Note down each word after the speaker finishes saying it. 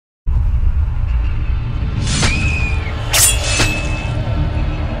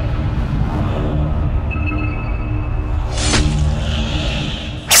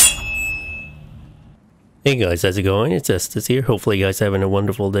Hey guys, how's it going? It's Estus here. Hopefully you guys are having a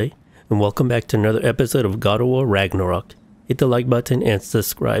wonderful day. And welcome back to another episode of God of War Ragnarok. Hit the like button and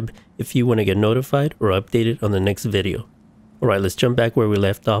subscribe if you want to get notified or updated on the next video. Alright, let's jump back where we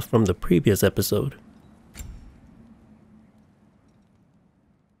left off from the previous episode.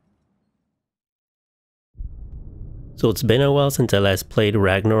 So it's been a while since I last played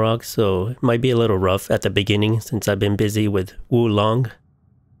Ragnarok, so it might be a little rough at the beginning since I've been busy with Wulong.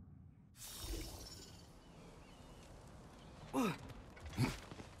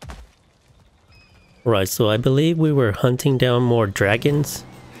 Right, so I believe we were hunting down more dragons.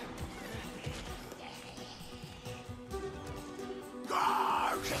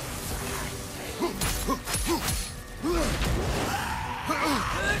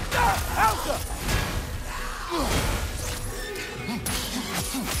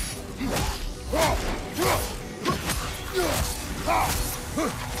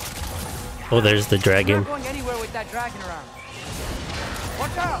 Oh, there's the dragon. You're not going anywhere with that dragon around.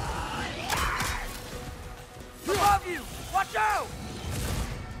 Watch out! Above you! Watch out!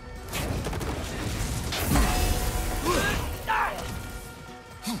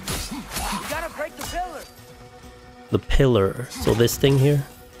 You gotta break the pillar. The pillar. So this thing here?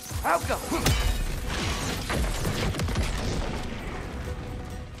 Out go!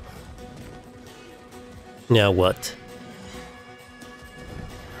 Now what?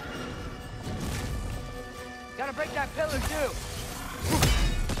 Gotta break that pillar too.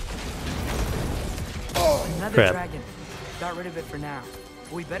 Another Crap. dragon. Got rid of it for now.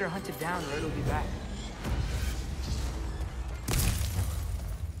 But we better hunt it down or it'll be back.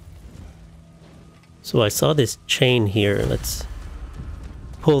 So I saw this chain here. Let's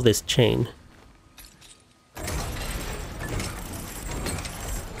pull this chain.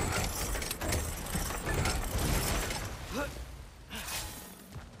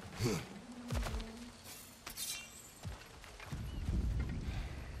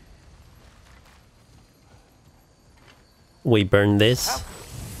 We burn this.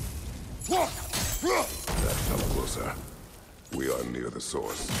 That's come closer. We are near the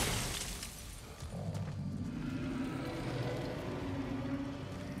source.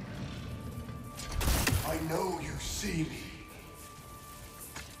 I know you see me.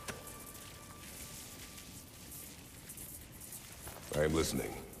 I am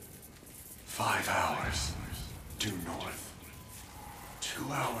listening. 5 hours due north.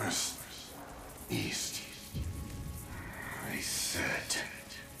 2 hours east. I said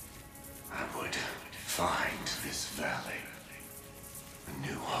I would find this valley a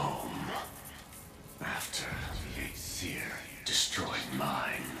new home after the Aesir destroyed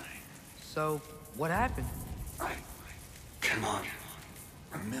mine. So, what happened? I cannot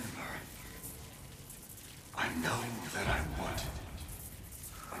remember. I know that I wanted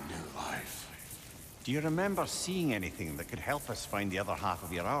a new life. Do you remember seeing anything that could help us find the other half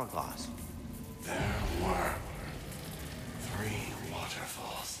of your hourglass? There were 3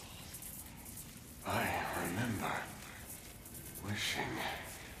 waterfalls. I remember wishing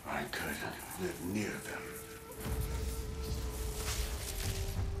I could live near them.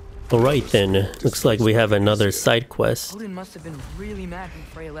 Alright then, looks like we have another side quest. Odin must have been really mad when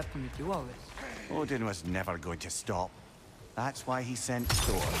Freya left him to do all this. Odin was never going to stop. That's why he sent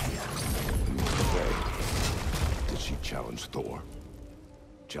Thor here. Did she challenge Thor?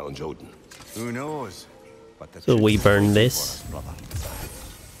 Challenge Odin? Who knows? But the So we truth burn is this. for us, brother.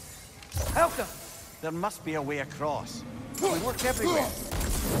 Helka! There must be a way across. We work everywhere.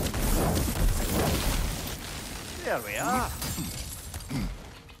 There we are.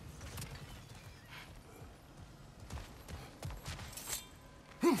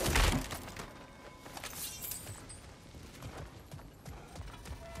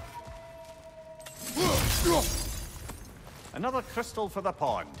 Another crystal for the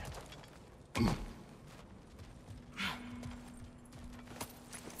pond.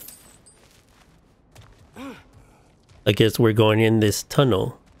 I guess we're going in this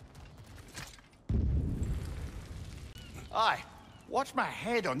tunnel. Aye, watch my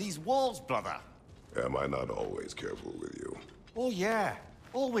head on these walls, brother. Am I not always careful with you? Oh yeah,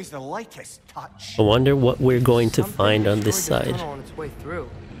 always the lightest touch. I wonder what we're going to Something find on this destroyed the side. tunnel on its way through.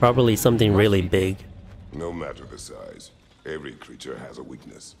 Probably something really big. No matter the size, every creature has a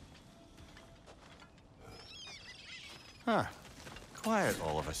weakness. Huh. Quiet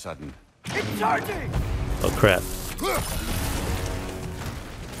all of a sudden. It's charging! Oh crap. It's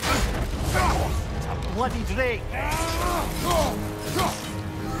a bloody drake.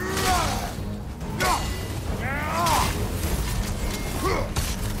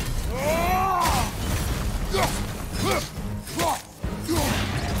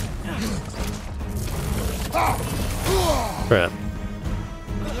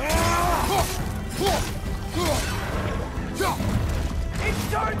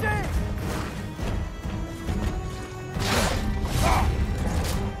 Charging!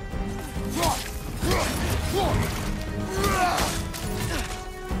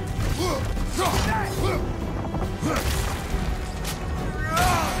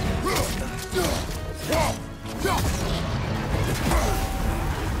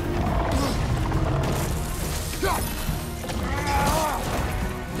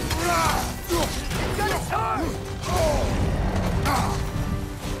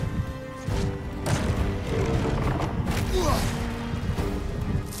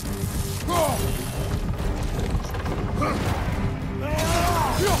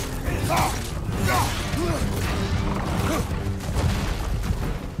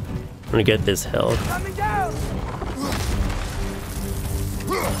 I'm gonna get this health. Coming down!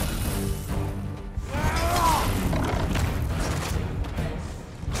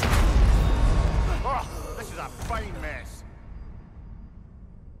 Oh, this is a fine mess.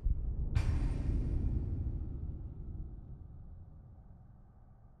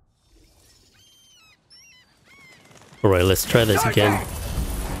 Alright, let's try this again.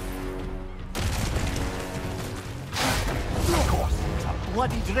 Of course, it's a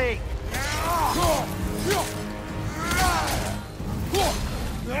bloody drake.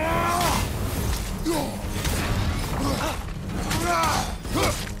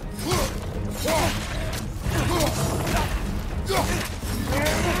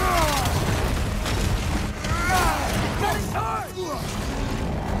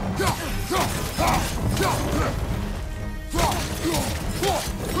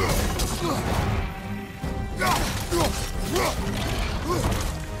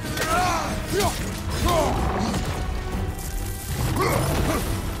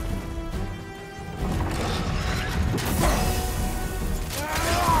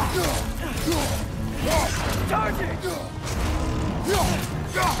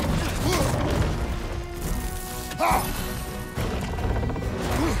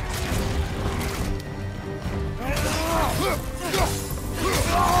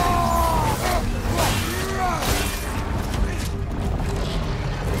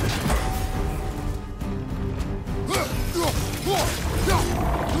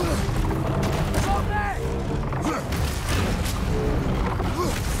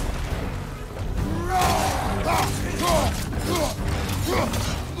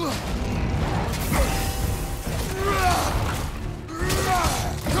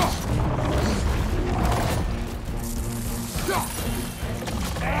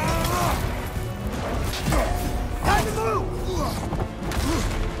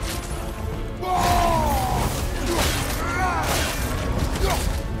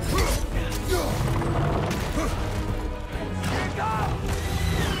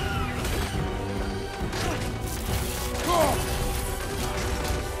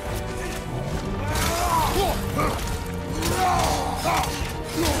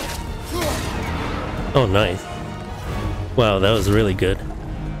 Oh, nice. Wow, that was really good.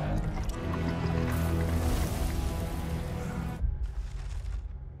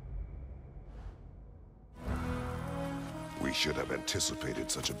 We should have anticipated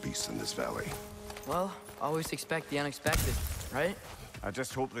such a beast in this valley. Well, always expect the unexpected, right? I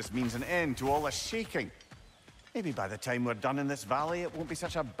just hope this means an end to all this shaking. Maybe by the time we're done in this valley, it won't be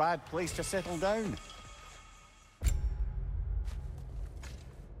such a bad place to settle down.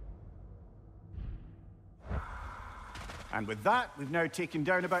 And with that, we've now taken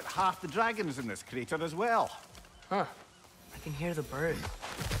down about half the dragons in this crater as well. Huh. I can hear the birds.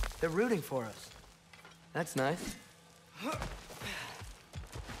 They're rooting for us. That's nice.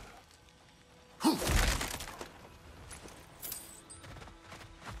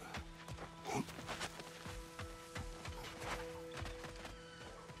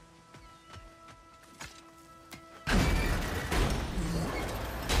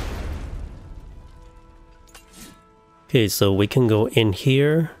 Okay, so we can go in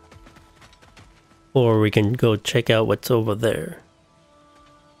here, or we can go check out what's over there.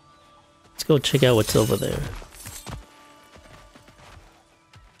 Let's go check out what's over there.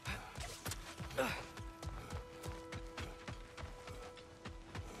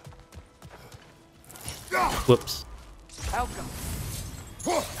 Whoops. Welcome.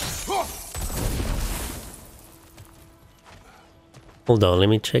 Hold on, let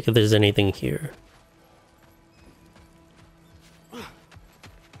me check if there's anything here.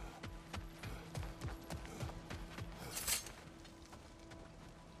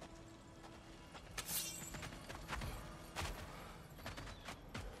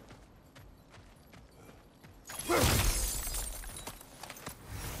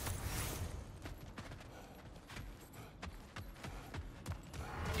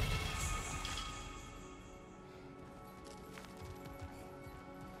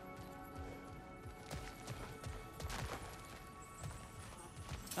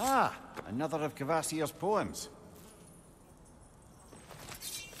 Ah, another of Kvasir's poems.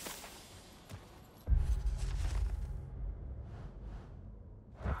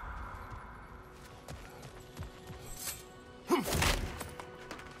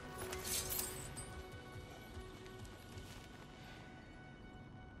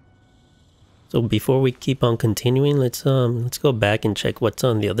 So before we keep on continuing, let's go back and check what's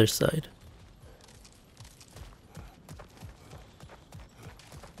on the other side.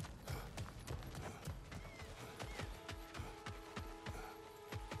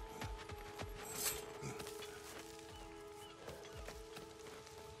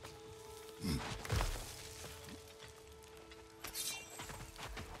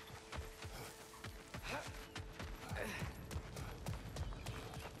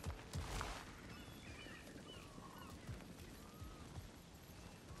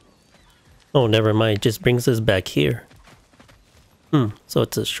 Oh, never mind. It just brings us back here. So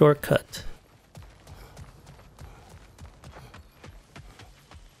it's a shortcut.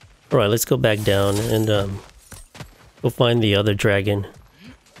 Alright, let's go back down and go find the other dragon.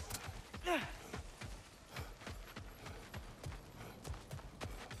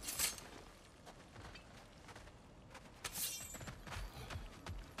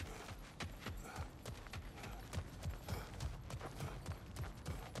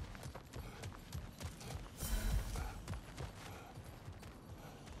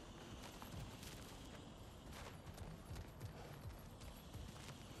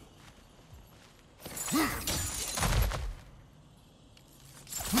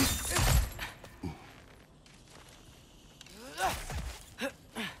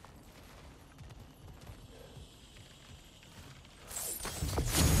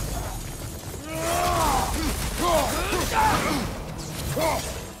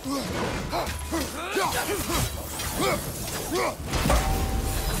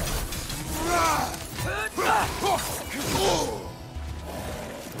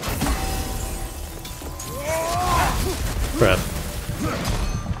 Crap.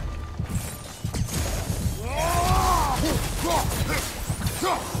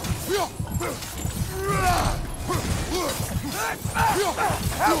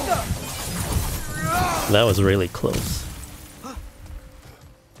 That was really close.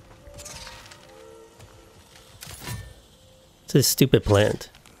 It's a stupid plant.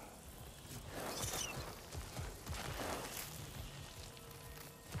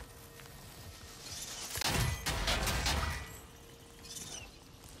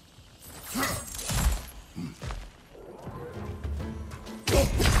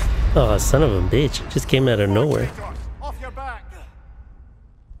 Oh, son of a bitch. Just came out of nowhere. Off your back.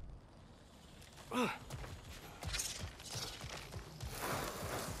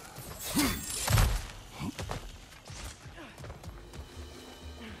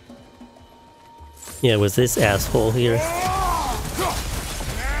 Yeah, was this asshole here?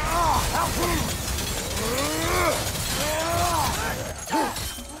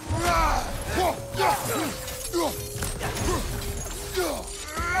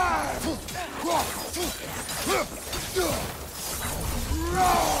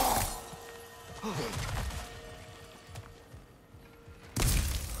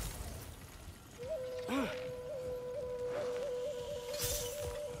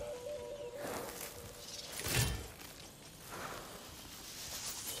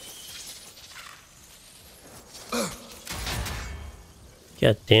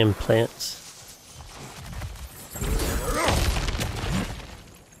 Goddamn plants.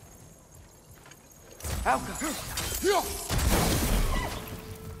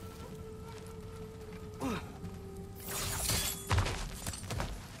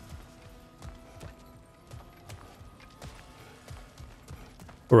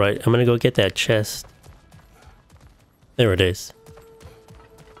 Right, I'm gonna go get that chest. There it is.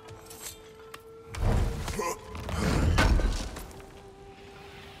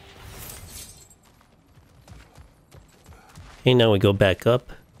 Okay, now we go back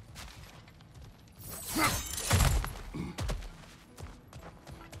up.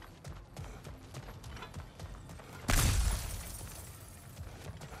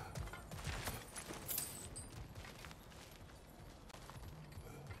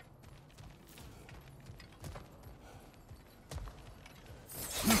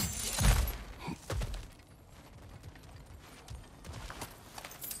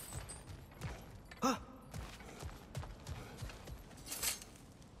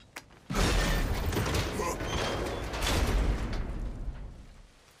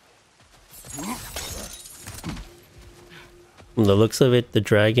 From the looks of it, the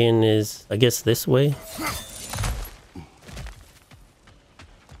dragon is, I guess, this way.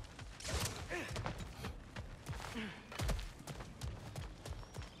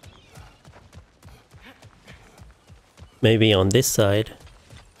 Maybe on this side.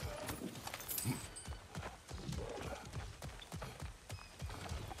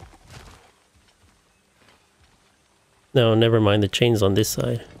 No, never mind. The chain's on this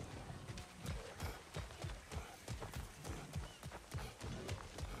side.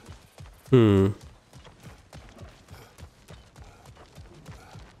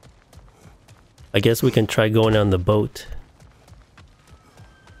 I guess we can try going on the boat.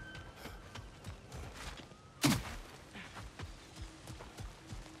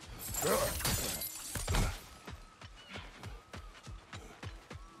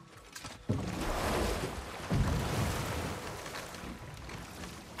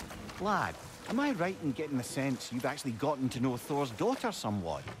 Lad, am I right in getting the sense you've actually gotten to know Thor's daughter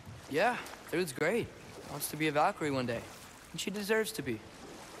somewhat? Yeah, dude's great. Wants to be a Valkyrie one day. And she deserves to be.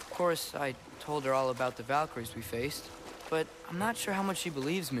 Of course, I told her all about the Valkyries we faced, but I'm not sure how much she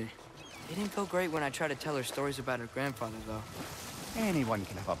believes me. It didn't feel great when I tried to tell her stories about her grandfather, though. Anyone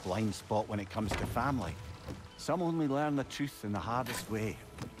can have a blind spot when it comes to family. Some only learn the truth in the hardest way.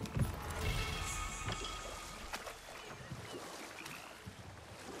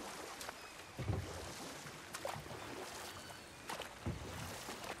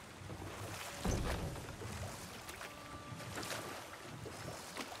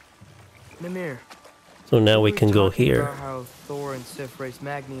 Mimir. So now we were can go talking here. About how Thor and Sif raised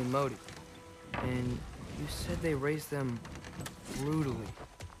Magni and Modi. And you said they raised them brutally.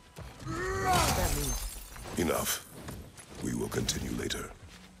 What does that mean? Enough. We will continue later.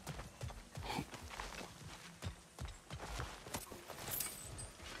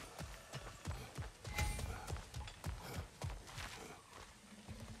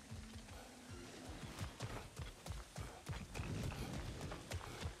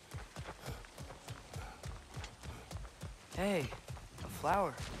 Hey, a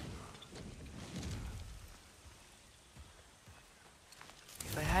flower.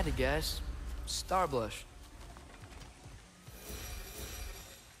 If I had to guess, Starblush.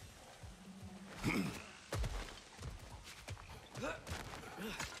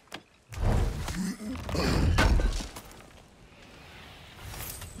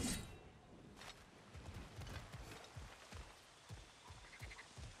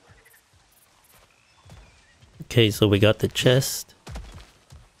 Okay, so we got the chest.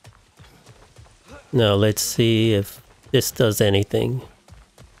 Now let's see if this does anything.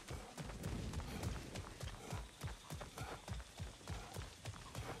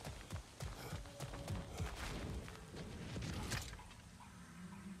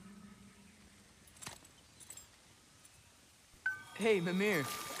 Hey, Mimir,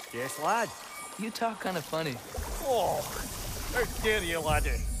 Yes, lad? you talk kind of funny. Oh, how dare you,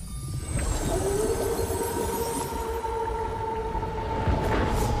 laddie?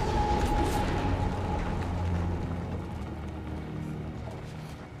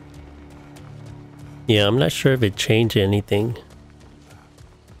 Yeah, I'm not sure if it changed anything.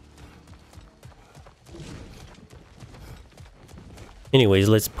 Anyways,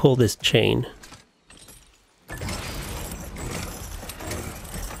 let's pull this chain.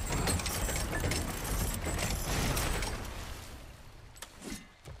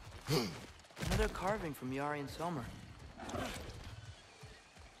 Another carving from Yari and Somer.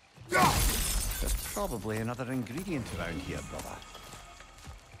 There's probably another ingredient around here, brother.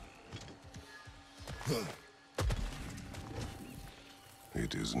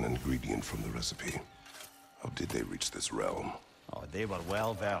 It is an ingredient from the recipe. How did they reach this realm? Oh, they were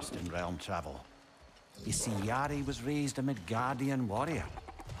well versed in realm travel. You see, Yari was raised a Midgardian warrior.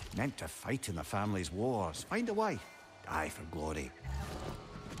 Meant to fight in the family's wars, find a way, die for glory.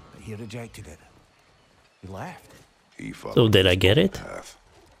 But he rejected it. He left. He followed So did I his get own it? path.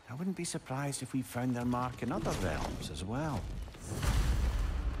 I wouldn't be surprised if we found their mark in other realms as well.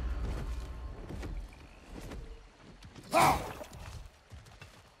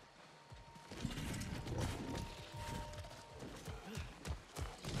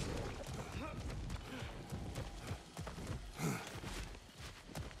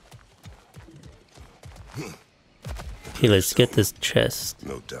 Okay, let's get this chest.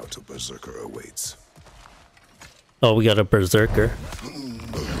 No doubt a berserker awaits. Oh, we got a berserker.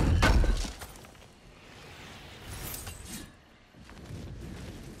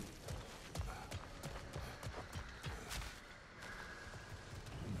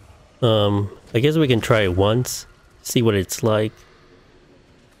 I guess we can try it once, see what it's like.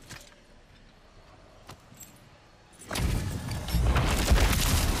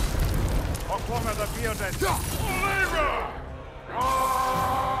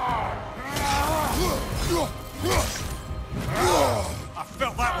 I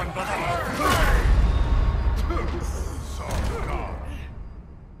felt that one, brother.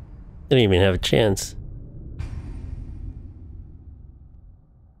 Didn't even have a chance.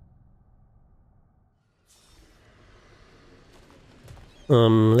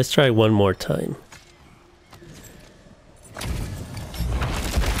 Let's try one more time.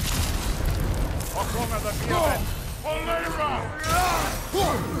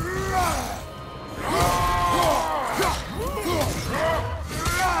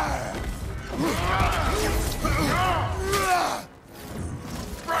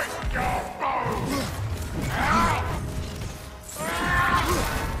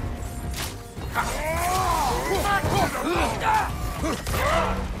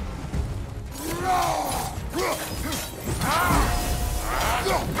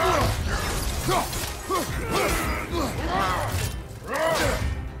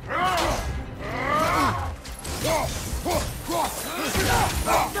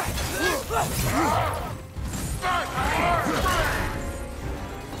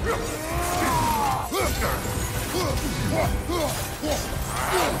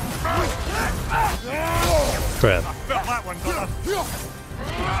 Crap. That one,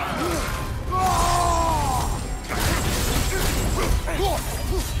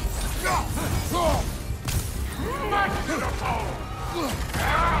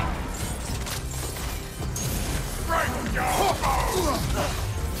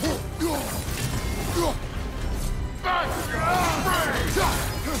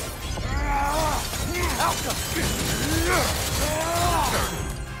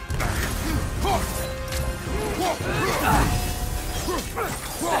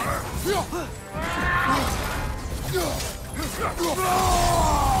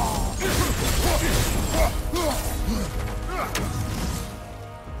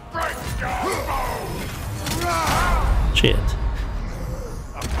 Shit.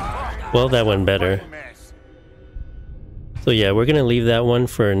 Well, that went better. So yeah, we're gonna leave that one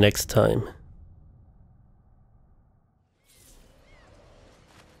for next time.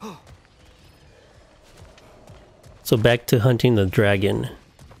 So back to hunting the dragon.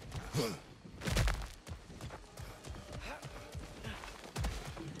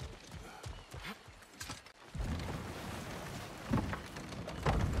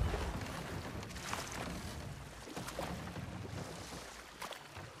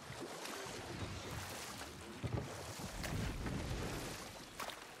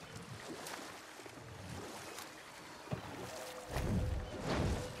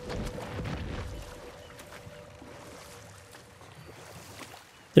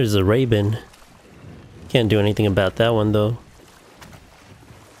 There's a raven. Can't do anything about that one though.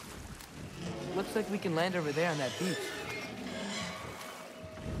 Looks like we can land over there on that beach.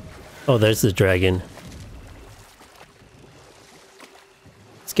 Oh, there's the dragon.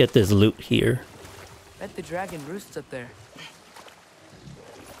 Let's get this loot here. Bet the dragon roosts up there.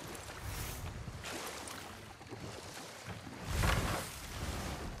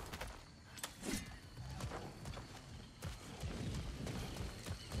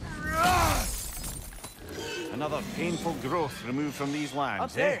 Another painful growth removed from these lands,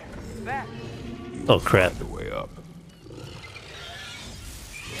 Up there. Back. Oh crap. The way up.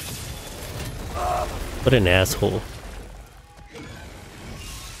 What an asshole.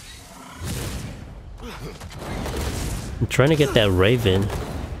 I'm trying to get that raven.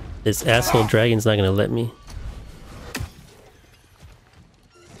 This asshole dragon's not gonna let me.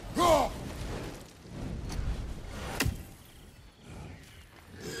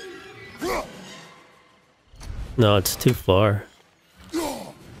 No, it's too far.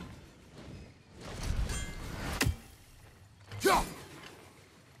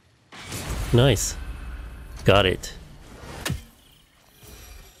 Nice. Got it.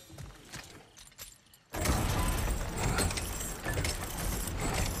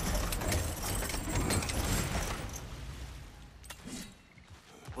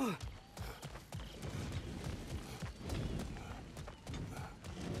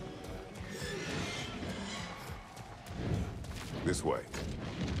 This way.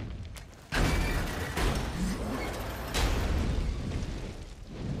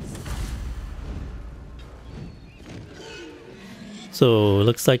 So,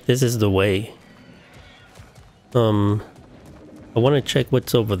 looks like this is the way. I want to check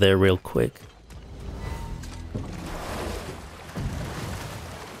what's over there real quick.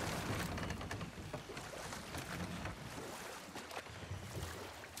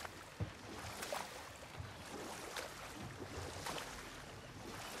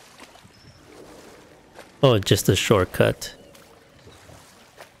 Oh, just a shortcut.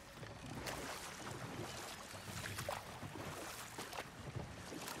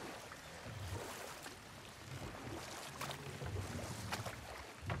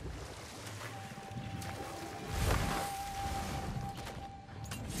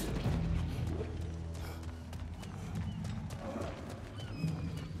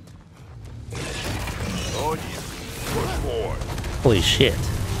 Holy shit.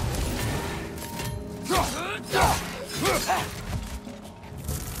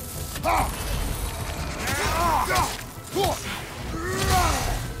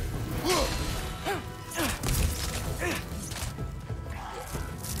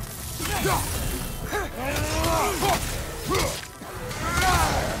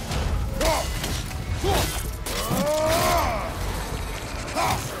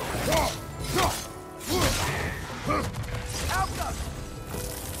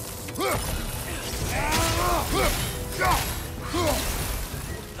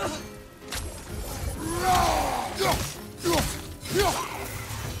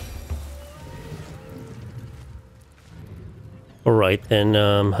 Alright then,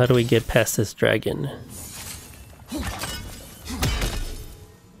 how do we get past this dragon?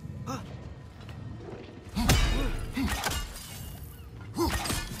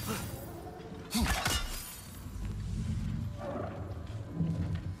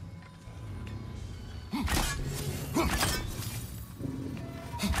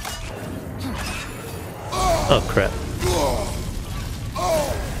 Oh crap.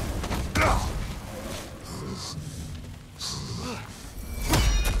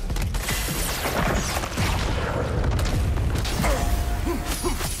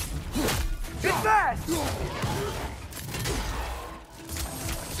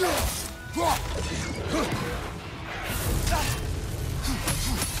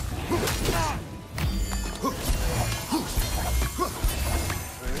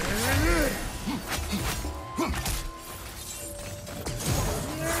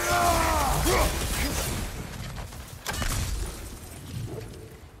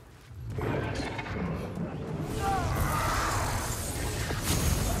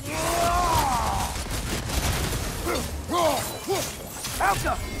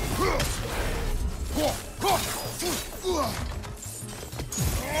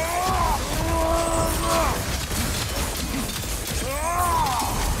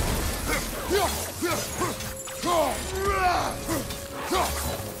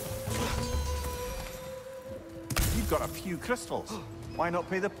 You've got a few crystals. Why not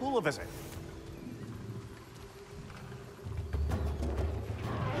pay the pool a visit?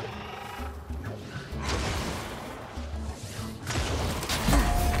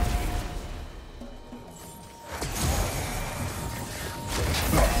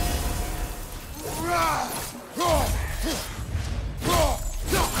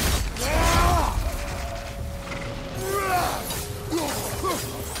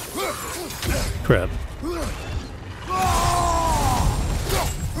 Crap.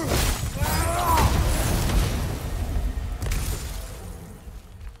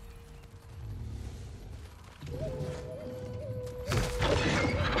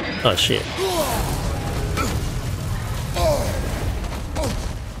 Oh shit.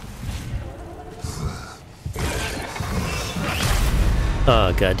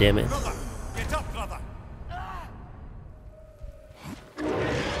 Oh god damn it. Brother, get up, brother.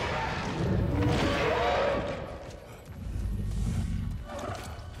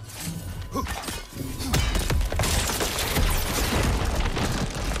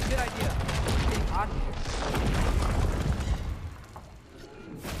 Good idea. It's getting hot in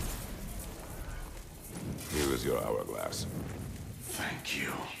here. Here is your hourglass. Thank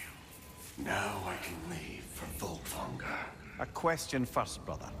you. Now I can leave for Voltvanger. A question first,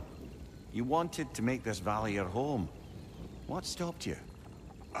 brother. You wanted to make this valley your home. What stopped you?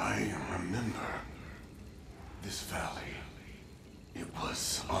 I remember this valley. It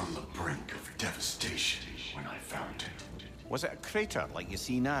was on the brink of devastation when I found it. Was it a crater like you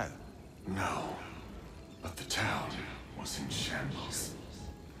see now? No, but the town was in shambles.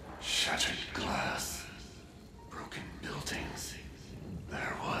 Shattered glass, broken buildings.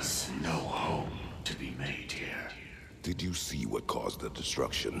 There was no home to be made here. Did you see what caused the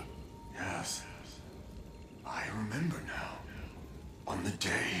destruction? Yes, I remember now. On the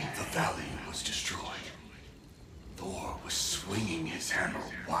day the valley was destroyed, Thor was swinging his hammer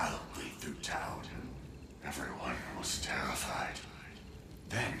wildly through town. Everyone was terrified.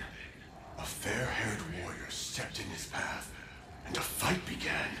 Then, a fair-haired warrior stepped in his path, and a fight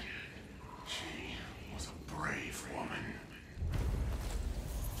began. She was a brave woman.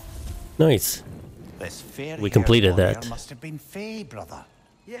 Nice. This fair We completed warrior that. must have been Faye, brother.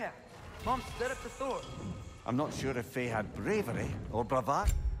 Yeah. Mom stood up to Thor. I'm not sure if Faye had bravery or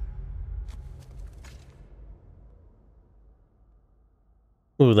bravado.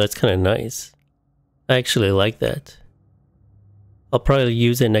 Ooh, that's kind of nice. I actually like that. I'll probably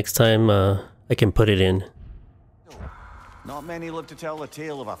use it next time I can put it in. Not many live to tell the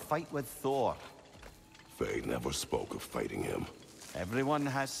tale of a fight with Thor. Faye never spoke of fighting him. Everyone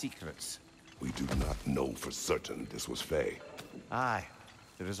has secrets. We do not know for certain this was Faye. Aye.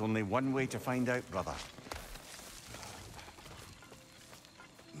 There is only one way to find out, brother.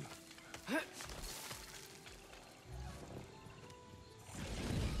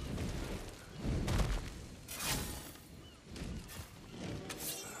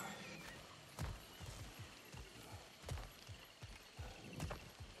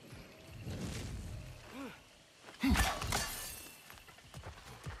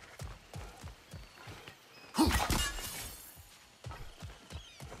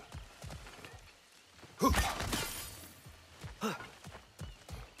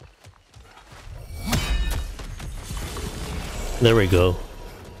 There we go.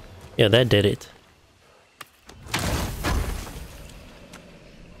 Yeah, that did it.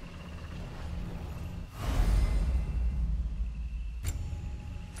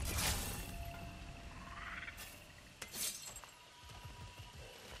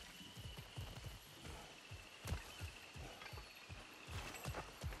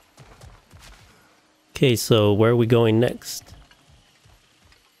 Okay, so where are we going next?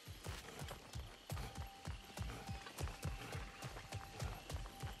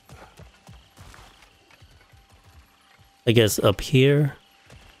 I guess up here.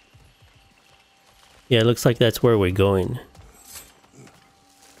 Yeah, it looks like that's where we're going.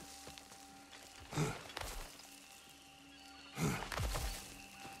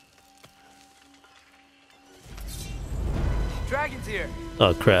 Dragon's here.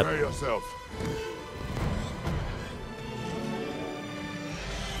 Oh crap. Prepare yourself.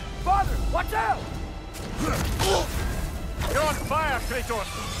 Father, watch out! You're on fire, Kratos!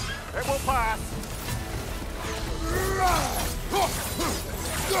 It will pass!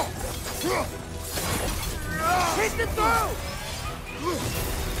 Hit the through!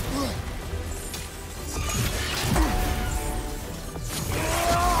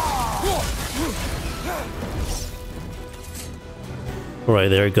 Alright,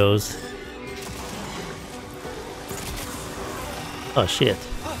 there it goes. Oh shit.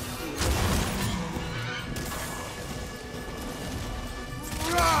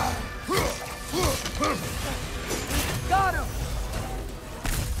 Got him!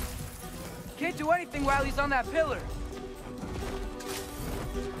 Can't do anything while he's on that pillar.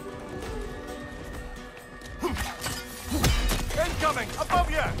 Incoming!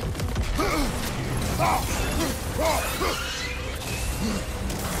 Above you!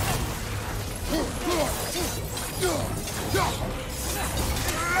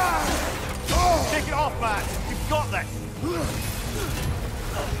 Take it off, man! You've got this!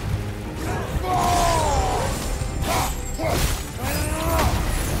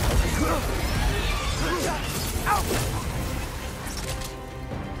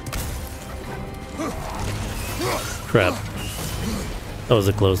 Crap. That was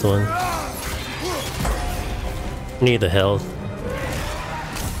a close one. Need the health.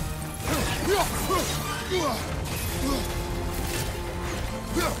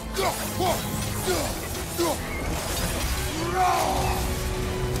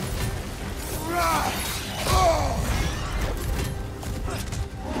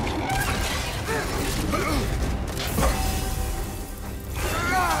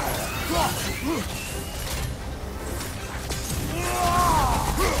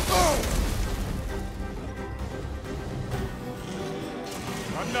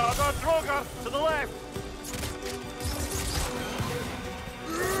 Another Droger to the left!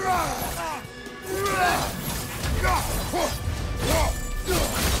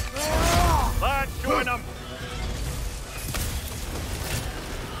 That's showing them!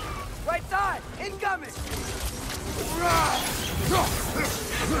 Right side, incoming!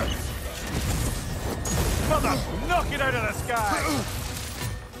 Brother, knock it out of the sky!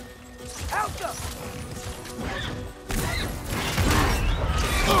 Out them!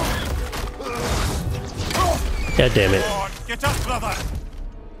 God damn it. Come on, get up, brother!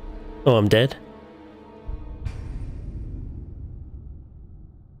 Oh, I'm dead?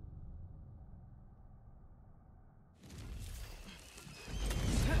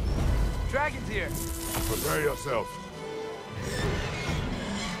 Dragon's here. Prepare yourself.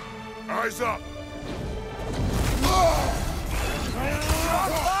 Eyes up. You're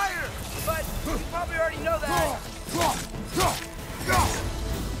on fire! But you probably already know that.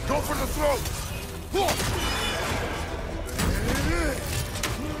 Go for the throat.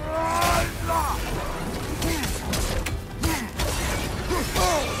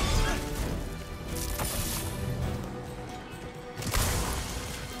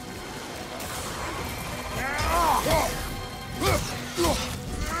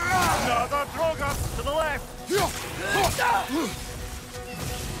 Another Droger to the left!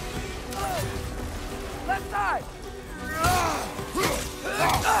 side!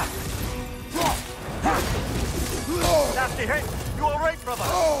 Nasty hit! You alright, brother?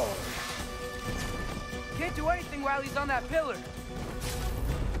 Can't do anything while he's on that pillar.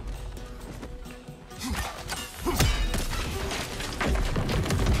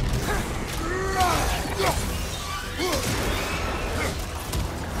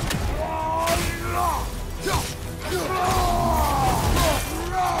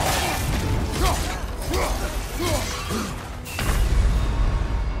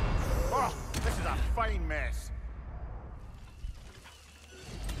 Oh, this is a fine mess.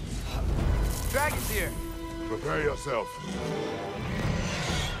 Dragon's here. Prepare yourself.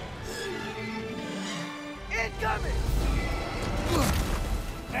 Incoming!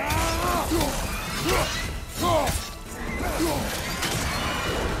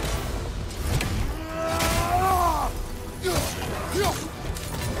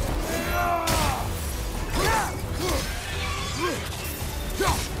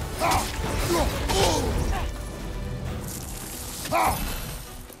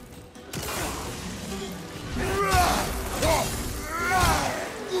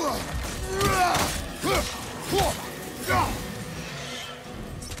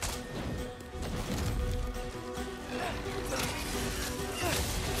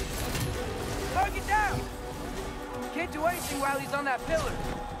 Target down! Can't do anything while he's on that pillar.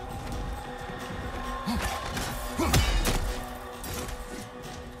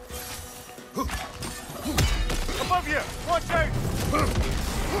 Above you! Watch out!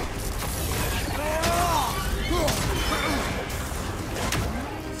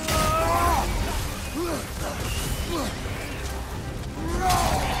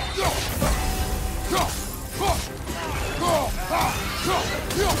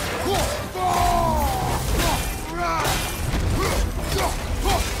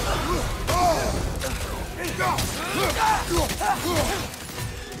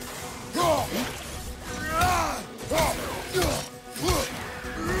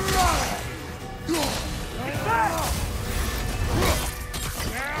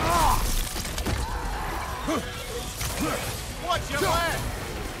 Watch your left!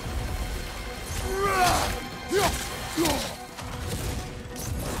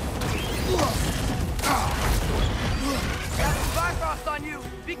 Got some Bifrost on you.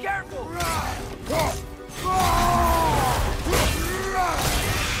 Be careful!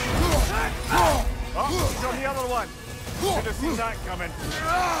 Oh, he's on the other one. Should have seen that coming.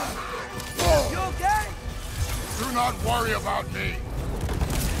 You okay? Do not worry about me.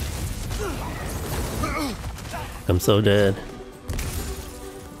 I'm so dead.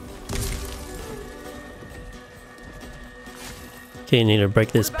 Okay, need to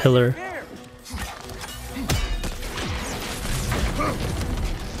break this pillar. Here.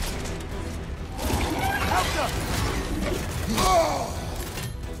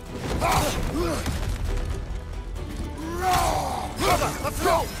 Brother, let's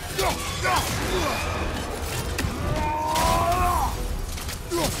go!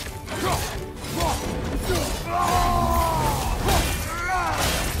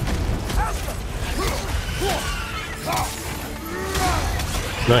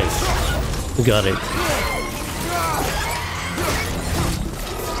 Nice. We got it.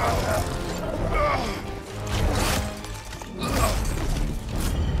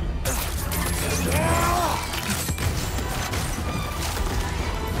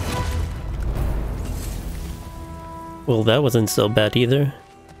 Well, that wasn't so bad either.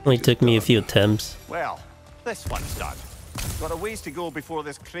 Only took me a few attempts. Well, this one's done. Got a ways to go before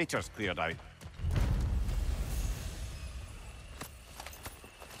this crater's cleared out.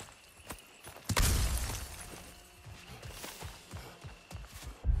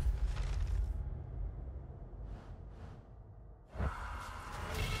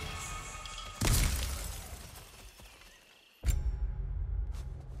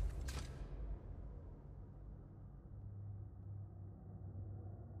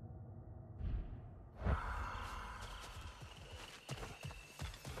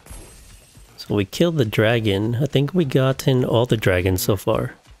 So we killed the dragon. I think we gotten all the dragons so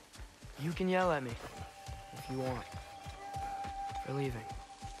far. You can yell at me if you want. For leaving.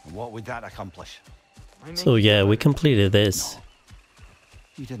 What would that accomplish? I make So you yeah, feel we better. completed this.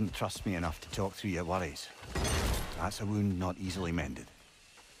 You didn't trust me enough to talk through your worries. That's a wound not easily mended.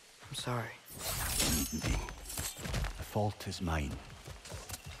 I'm sorry. You needn't be. The fault is mine.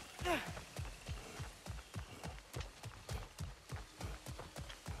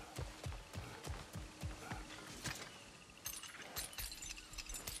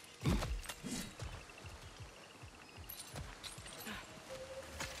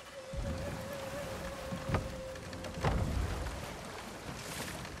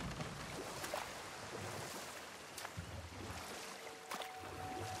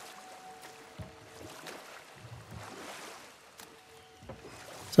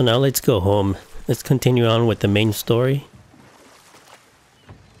 So now let's go home. Let's continue on with the main story.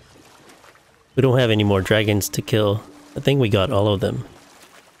 We don't have any more dragons to kill. I think we got all of them.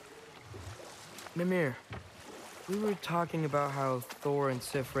 Mimir, we were talking about how Thor and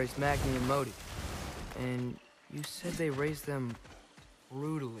Sif raised Magni and Modi. And you said they raised them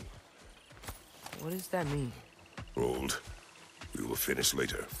brutally. What does that mean? Hold. We will finish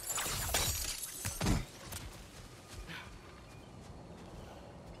later.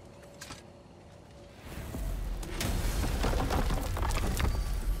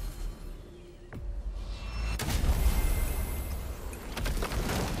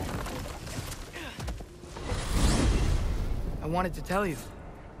 I wanted to tell you.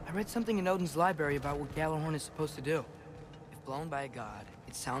 I read something in Odin's library about what Gjallarhorn is supposed to do. If blown by a god,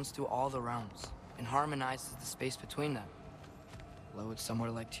 it sounds through all the realms and harmonizes the space between them. Blow it somewhere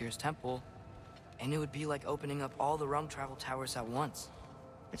like Tyr's temple, and it would be like opening up all the realm travel towers at once.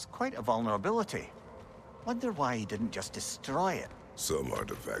 It's quite a vulnerability. Wonder why he didn't just destroy it. Some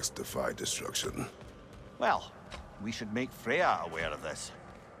artifacts defy destruction. Well, we should make Freya aware of this.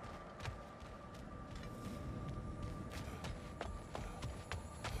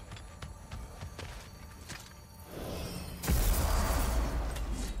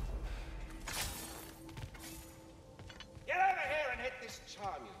 Get over here and hit this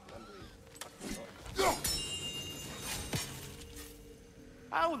charm, you thundering.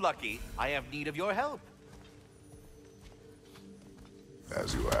 How lucky. I have need of your help.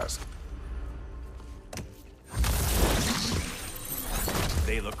 As you ask.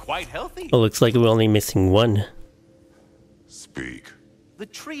 They look quite healthy. Well, looks like we're only missing one. Speak. The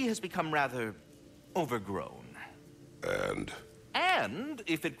tree has become rather overgrown. And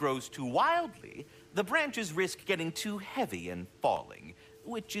if it grows too wildly, the branches risk getting too heavy and falling,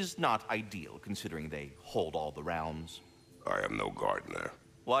 which is not ideal considering they hold all the realms. I am no gardener.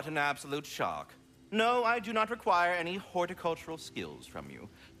 What an absolute shock. No, I do not require any horticultural skills from you,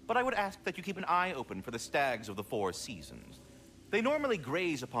 but I would ask that you keep an eye open for the stags of the four seasons. They normally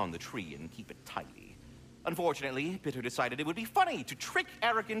graze upon the tree and keep it tidy. Unfortunately, Bitter decided it would be funny to trick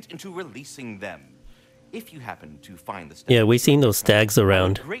Arrogant into releasing them. If you happen to find the stags, Yeah, we've seen those stags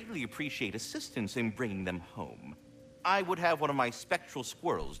around. I would greatly appreciate assistance in bringing them home. I would have one of my spectral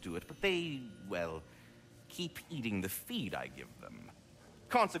squirrels do it, but they, well, keep eating the feed I give them.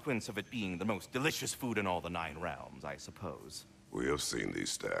 Consequence of it being the most delicious food in all the 9 realms, I suppose. We have seen these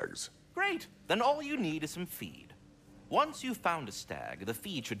stags. Great. Then all you need is some feed. Once you've found a stag, the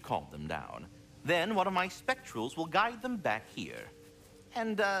feed should calm them down. Then one of my spectrals will guide them back here.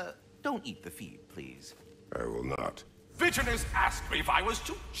 And, don't eat the feed, please. I will not. Bitterness asked me if I was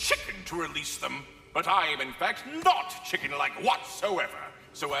too chicken to release them, but I am in fact not chicken-like whatsoever.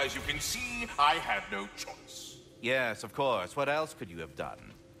 So as you can see, I had no choice. Yes, of course. What else could you have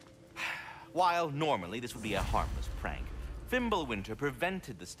done? While normally this would be a harmless prank, Fimbulwinter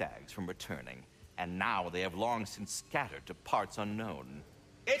prevented the stags from returning, and now they have long since scattered to parts unknown.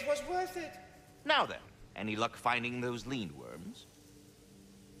 It was worth it. Now then, any luck finding those lean worms?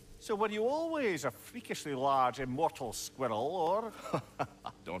 So were you always a freakishly large immortal squirrel, or?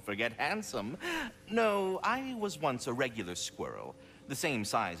 Don't forget handsome. No, I was once a regular squirrel. The same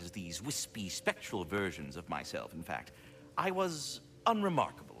size as these wispy, spectral versions of myself, in fact. I was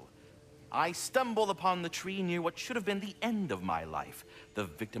unremarkable. I stumbled upon the tree near what should have been the end of my life, the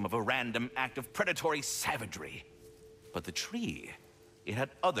victim of a random act of predatory savagery. But the tree, it had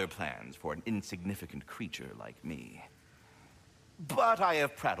other plans for an insignificant creature like me. But I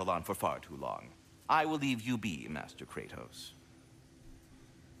have prattled on for far too long. I will leave you be, Master Kratos.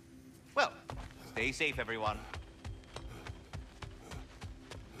 Well, stay safe, everyone.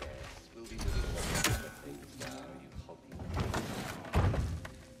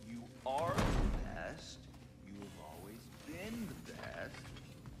 You are the best. You have always been the best.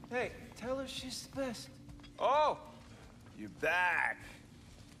 Hey, tell her she's the best. Oh, you're back.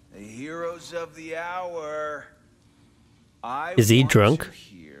 The heroes of the hour. Is he want drunk? to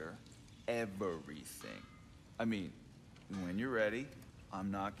hear everything. I mean, when you're ready.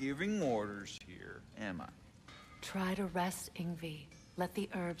 I'm not giving orders here, am I? Try to rest, Ingvi. Let the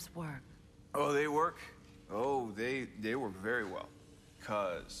herbs work. Oh, they work? Oh, they work very well.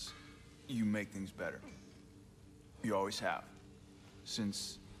 'Cause you make things better. You always have.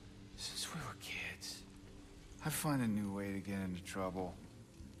 Since we were kids. I find a new way to get into trouble.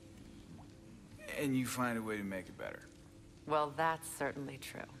 And you find a way to make it better. Well, that's certainly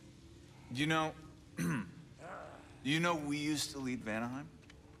true. You know, we used to lead Vanaheim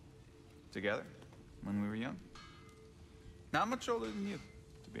together when we were young. Not much older than you,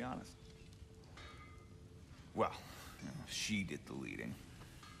 to be honest. Well, she did the leading.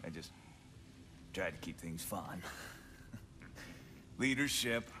 I just tried to keep things fun.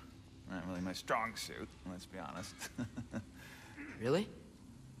 Leadership, not really my strong suit, let's be honest. Really?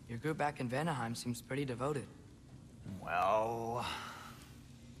 Your group back in Vanaheim seems pretty devoted. Well,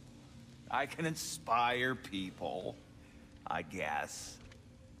 I can inspire people, I guess.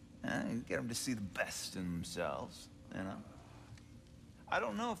 Get them to see the best in themselves, you know? I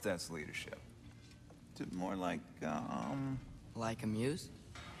don't know if that's leadership. It's more like, Like a muse?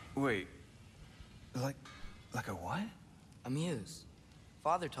 Wait. Like a what? A muse.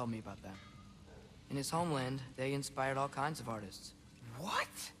 Father told me about them. In his homeland, they inspired all kinds of artists. What?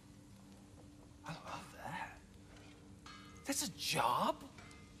 I love that. That's a job?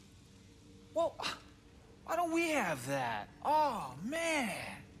 Well, why don't we have that? Oh, man.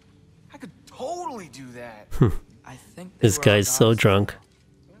 I could totally do that. I think they This were guy's our so gods. drunk.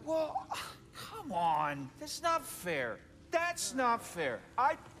 Well, come on. That's not fair. That's not fair.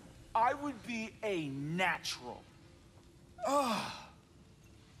 I would be a natural. Oh.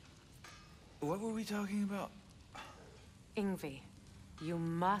 What were we talking about? Ingvi, you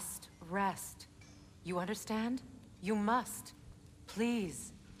must rest. You understand? You must.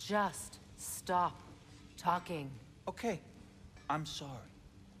 Please, just stop talking. Okay, I'm sorry.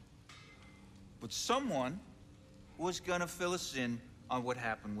 But someone was gonna fill us in on what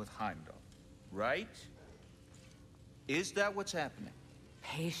happened with Heimdall, right? Is that what's happening?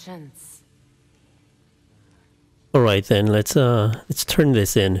 Patience. All right then, let's turn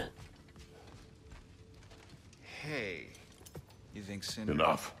this in. Hey, you think Cinder...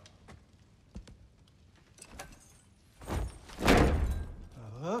 Enough.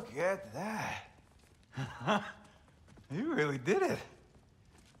 Look at that. You really did it.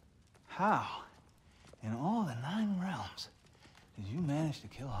 How, in all the 9 realms, did you manage to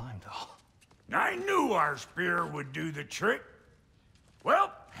kill Heimdall? I knew our spear would do the trick.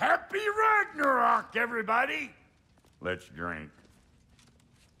 Well, happy Ragnarok, everybody! Let's drink.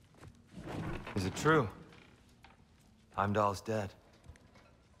 Is it true? Heimdall's dead.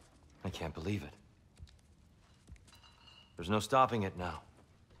 I can't believe it. There's no stopping it now.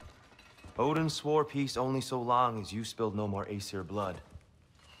 Odin swore peace only so long as you spilled no more Aesir blood.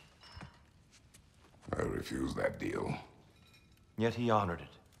 I refuse that deal. Yet he honored it.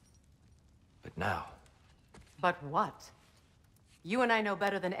 But now... But what? You and I know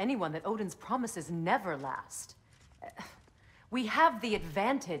better than anyone that Odin's promises never last. We have the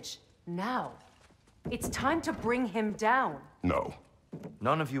advantage now. It's time to bring him down. No.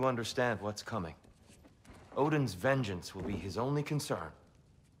 None of you understand what's coming. Odin's vengeance will be his only concern.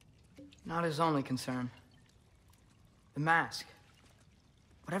 Not his only concern. The mask.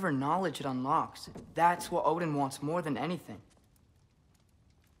 Whatever knowledge it unlocks, that's what Odin wants more than anything.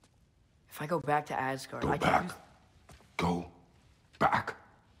 If I go back to Asgard, Go I back. can use... Go back.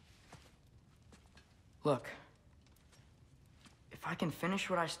 Look. If I can finish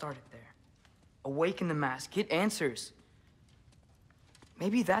what I started there, awaken the mask, get answers,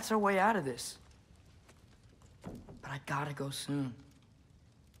 maybe that's our way out of this. But I gotta go soon.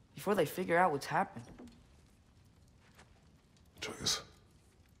 Before they figure out what's happened. Atreus,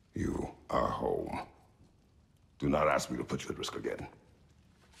 you are home. Do not ask me to put you at risk again.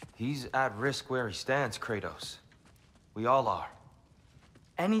 He's at risk where he stands, Kratos. We all are.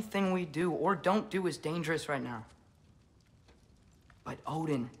 Anything we do or don't do is dangerous right now. But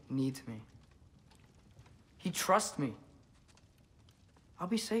Odin needs me. He trusts me. I'll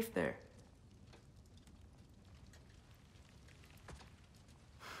be safe there.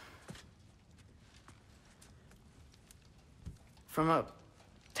 From a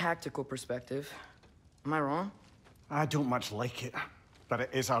tactical perspective, am I wrong? I don't much like it, but it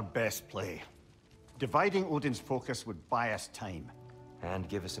is our best play. Dividing Odin's focus would buy us time. And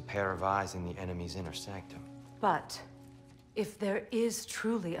give us a pair of eyes in the enemy's inner sanctum. But if there is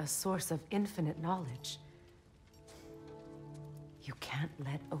truly a source of infinite knowledge, you can't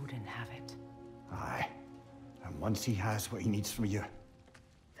let Odin have it. Aye. And once he has what he needs from you...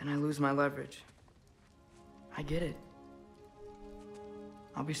 Then I lose my leverage. I get it.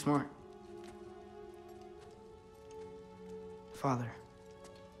 I'll be smart. Father,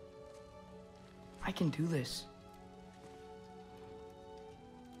 I can do this.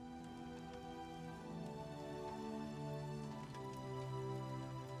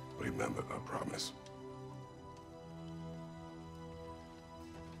 Remember our promise.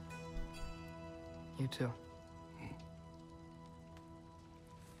 You too.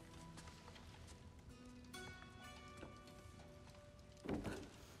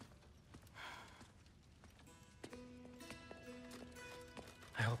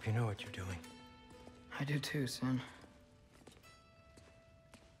 I hope you know what you're doing. I do too, Sin.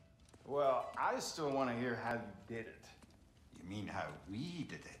 still want to hear how you did it. You mean how we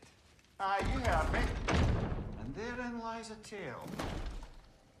did it? Ah, you heard me. And therein lies a tale.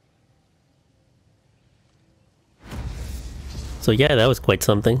 So yeah, that was quite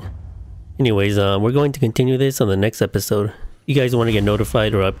something. Anyways, we're going to continue this on the next episode. If you guys want to get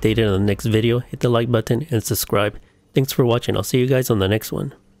notified or updated on the next video, hit the like button and subscribe. Thanks for watching. I'll see you guys on the next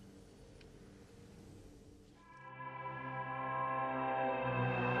one.